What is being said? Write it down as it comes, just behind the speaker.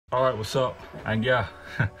Alright, what's up? And yeah,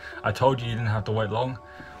 I told you didn't have to wait long.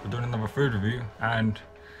 We're doing another food review, and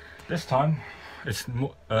this time it's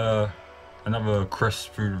another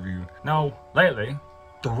crisp food review. Now, lately,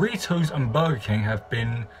 Doritos and Burger King have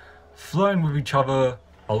been flirting with each other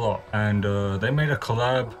a lot, and they made a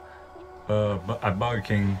collab at Burger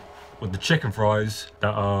King with the chicken fries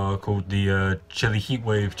that are called the chili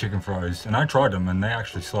heatwave chicken fries, and I tried them and they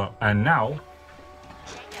actually slap. And now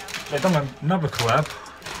they've done another collab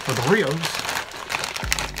for the Doritos,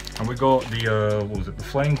 and we got the what was it, the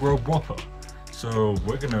flame grilled Whopper. So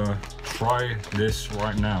we're gonna try this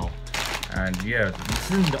right now. And yeah, this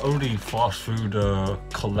isn't the only fast food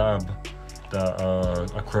collab that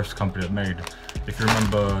a crisp company have made. If you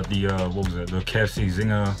remember the what was it, the KFC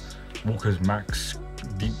Zinger, Walker's Max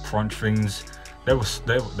deep crunch things,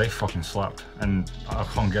 they fucking slapped, and I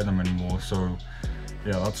can't get them anymore. So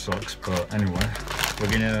yeah, that sucks. But anyway, we're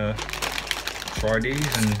gonna try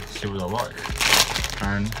these and see what they're like.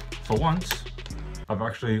 And for once, I've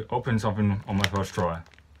actually opened something on my first try.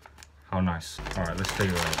 How nice. All right, let's take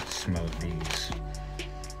a smell of these.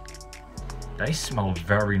 They smell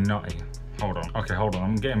very nutty. Hold on. Okay, hold on.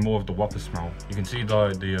 I'm getting more of the Whopper smell. You can see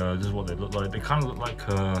this is what they look like. They kind of look like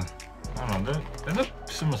I don't know. They look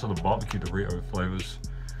similar to the barbecue Dorito flavors,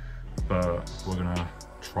 but we're gonna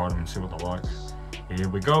try them and see what they're like. Here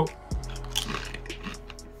we go.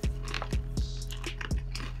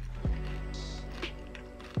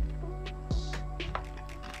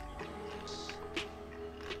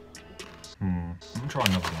 Let me try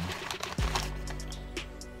another one.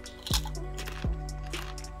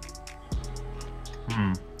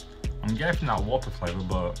 I'm getting that Whopper flavor,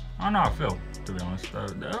 but I don't know how I feel, to be honest.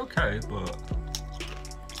 They're okay, but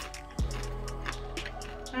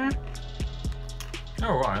they're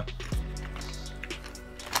alright.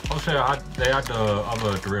 Also, they had the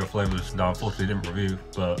other Dorito flavors that I unfortunately didn't review,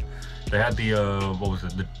 but they had the what was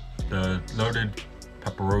it, the loaded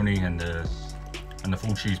pepperoni and the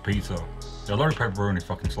full cheese pizza. The loaded pepperoni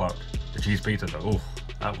fucking slapped. The cheese pizza though, oof,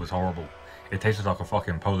 that was horrible. It tasted like a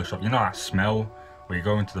fucking Polish shop. You know that smell where you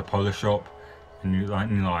go into the Polish shop and you walk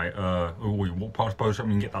past the Polish shop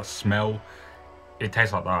and you get that smell? It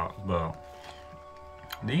tastes like that. But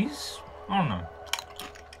these, I don't know.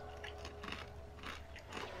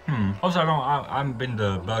 Also, I haven't been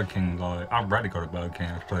to Burger King. Like, I've rarely go to Burger King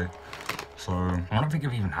actually, so I don't think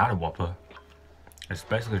I've even had a Whopper. It's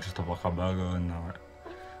basically just like a burger, and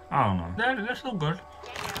I don't know. They're still good.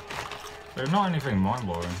 They're not anything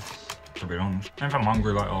mind-blowing, to be honest. If I'm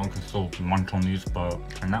hungry later on, I can still munch on these,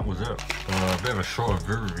 and that was it. A bit of a shorter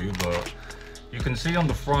food review, but you can see on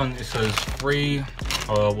the front it says free,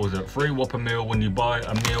 what was it, free Whopper meal when you buy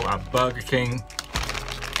a meal at Burger King.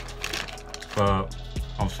 But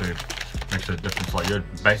obviously, makes a difference. Like, you're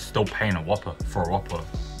basically still paying a Whopper for a Whopper.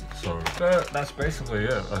 So that's basically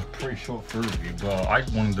it. A pretty short food review, but I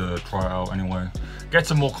wanted to try it out anyway. Get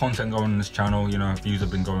some more content going on this channel. You know, views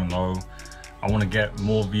have been going low. I want to get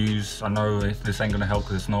more views. I know this ain't gonna help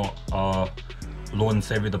because it's not Lord and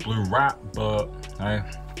Savior the Blue Rat, but hey,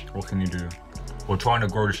 what can you do? We're trying to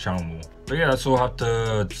grow this channel more. But yeah, that's all I have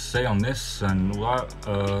to say on this. And what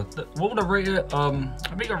would I rate it? I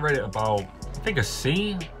think I rate it about, a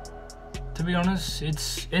C. To be honest,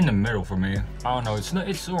 it's in the middle for me. I don't know,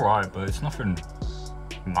 it's alright, but it's nothing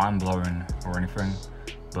mind-blowing or anything.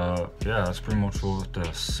 But yeah, that's pretty much all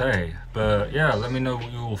to say. But yeah, let me know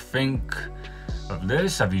what you all think of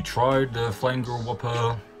this. Have you tried the Flame Grilled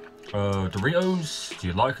Whopper Doritos? Do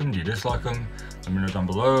you like them? Do you dislike them? Let me know down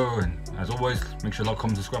below. And as always, make sure to like,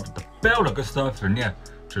 comment, subscribe, hit the bell, that good stuff. And yeah,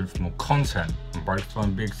 tune for more content on Bright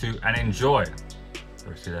Fun Big Suit, and enjoy the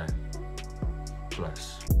rest of your day.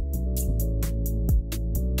 Bless.